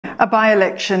A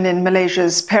by-election in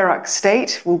Malaysia's Perak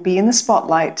state will be in the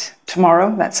spotlight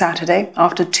tomorrow, that's Saturday.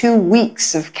 After 2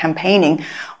 weeks of campaigning,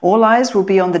 all eyes will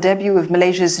be on the debut of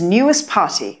Malaysia's newest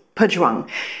party, Pejuang.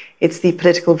 It's the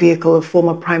political vehicle of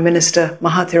former Prime Minister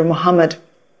Mahathir Mohamad.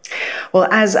 Well,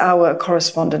 as our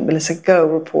correspondent Melissa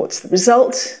Goh reports the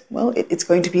result, well, it's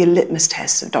going to be a litmus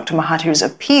test of Dr. Mahathir's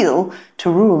appeal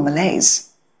to rural Malays.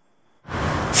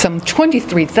 Some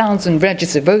 23,000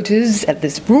 registered voters at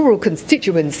this rural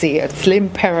constituency of Slim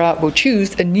Perak will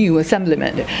choose a new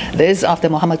assemblyman. This after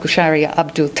Mohd Khusairi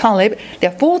Abdul Talib,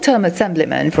 their four-term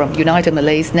assemblyman from United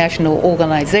Malays National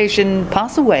Organisation,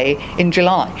 passed away in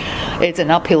July. It's an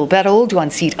uphill battle to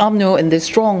unseat UMNO in this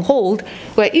stronghold,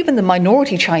 where even the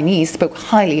minority Chinese spoke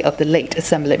highly of the late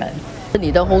assemblyman.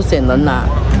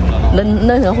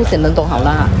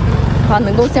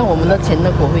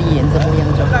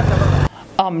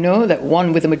 UMNO, that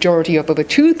won with a majority of over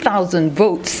 2,000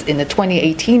 votes in the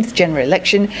 2018 general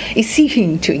election, is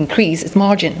seeking to increase its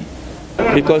margin.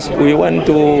 Because we want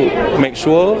to make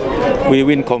sure we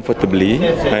win comfortably,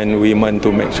 and we want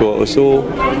to make sure also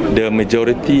the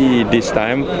majority this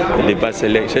time, the past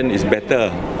election, is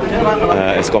better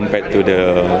as compared to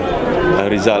the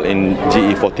result in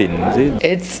GE14.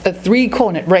 It's a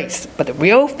three-cornered race, but the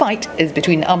real fight is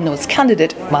between UMNO's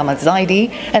candidate Mohd Zaidi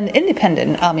and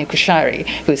independent Amir Khusyairi,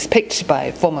 who is picked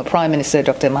by former Prime Minister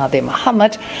Dr. Mahathir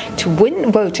Mohamad to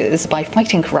win voters by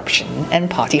fighting corruption and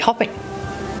party hopping.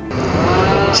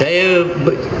 Saya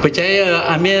percaya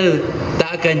Amir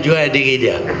tak akan jual diri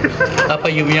dia.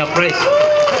 Apa you punya price?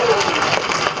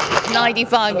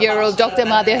 95-year-old Dr.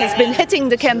 Mahathir has been hitting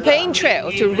the campaign trail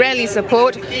to rally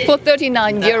support for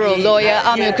 39-year-old lawyer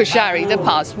Amir Khusyairi the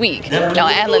past week.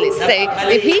 Now, analysts say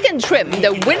if he can trim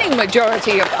the winning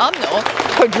majority of UMNO,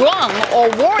 Pejuang, or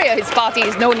warrior his party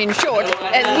is known in short,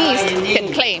 at least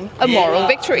can claim a moral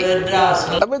victory.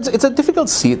 I mean, it's a difficult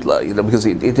seat, because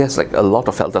it has like a lot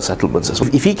of elder settlements. So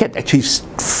if he can actually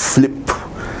flip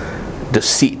the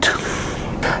seat,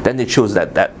 then it shows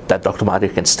that Dr.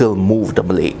 Mahathir can still move the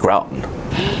Malay ground.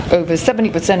 Over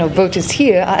 70% of voters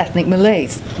here are ethnic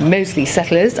Malays, mostly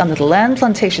settlers under the land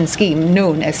plantation scheme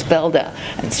known as Felda,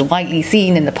 and it's widely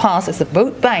seen in the past as a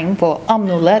vote bank for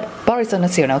UMNO-led Barisan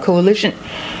Nasional coalition.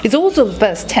 It's also the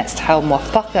first test how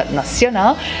Muafakat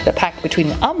Nasional, the pact between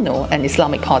UMNO and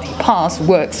Islamic Party PAS,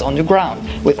 works on the ground,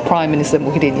 with Prime Minister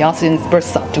Muhyiddin Yassin's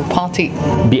Bersatu party.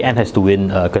 BN has to win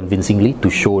convincingly to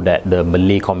show that the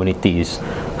Malay community is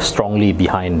strongly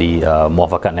behind the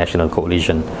Muafakat Nasional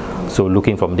coalition. So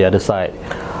looking from the other side,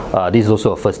 this is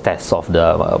also a first test of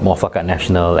the Muafakat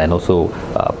Nasional and also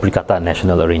Perikatan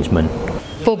Nasional arrangement.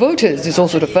 For voters, it's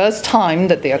also the first time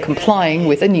that they are complying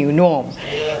with a new norm.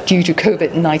 Due to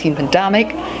COVID-19 pandemic,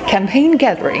 campaign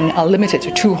gatherings are limited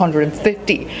to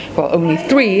 250, while only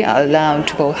 3 are allowed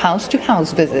to go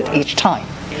house-to-house visit each time.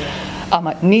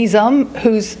 Ahmad Nizam,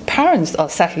 whose parents are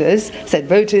settlers, said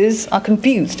voters are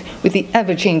confused with the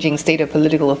ever-changing state of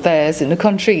political affairs in the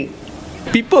country.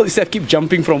 People keep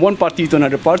jumping from one party to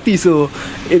another party, so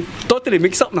it totally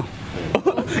mixed up now.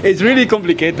 It's really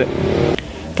complicated.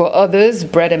 For others,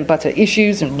 bread and butter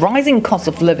issues and rising cost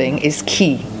of living is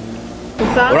key.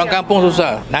 Orang kampung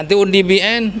susah. Nanti undi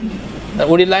BN,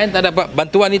 undi lain tak dapat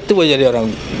bantuan, itu aja dia orang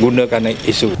gunakan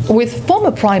isu. With former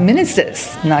Prime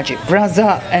Ministers Najib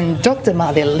Razak and Dr.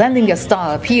 Mahathir lending their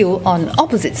star appeal on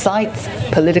opposite sides,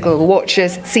 political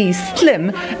watchers see Slim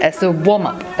as a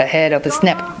warm-up ahead of the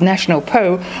snap national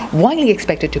poll, widely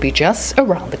expected to be just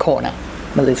around the corner.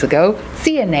 Melissa Goh,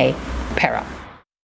 CNA, Perak.